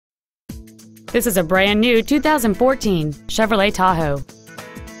This is a brand new 2014 Chevrolet Tahoe.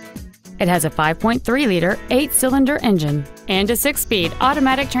 It has a 5.3-liter 8-cylinder engine and a 6-speed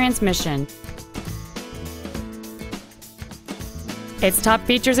automatic transmission. Its top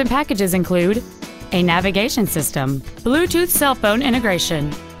features and packages include a navigation system, Bluetooth cell phone integration,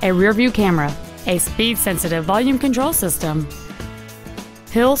 a rear-view camera, a speed-sensitive volume control system,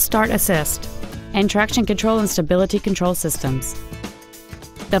 hill start assist, and traction control and stability control systems.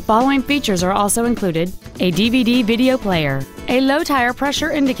 The following features are also included: a DVD video player, a low tire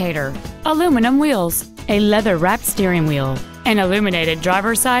pressure indicator, aluminum wheels, a leather-wrapped steering wheel, an illuminated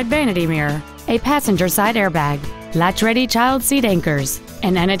driver's side vanity mirror, a passenger side airbag, latch-ready child seat anchors,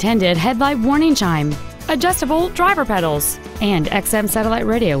 an unattended headlight warning chime, adjustable driver pedals, and XM satellite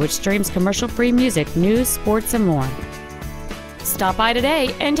radio which streams commercial-free music, news, sports, and more. Stop by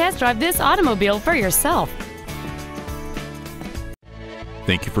today and test drive this automobile for yourself.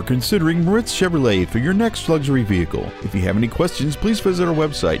 Thank you for considering Moritz Chevrolet for your next luxury vehicle. If you have any questions, please visit our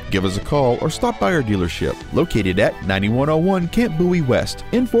website, give us a call, or stop by our dealership located at 9101 Camp Bowie West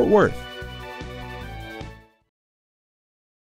in Fort Worth.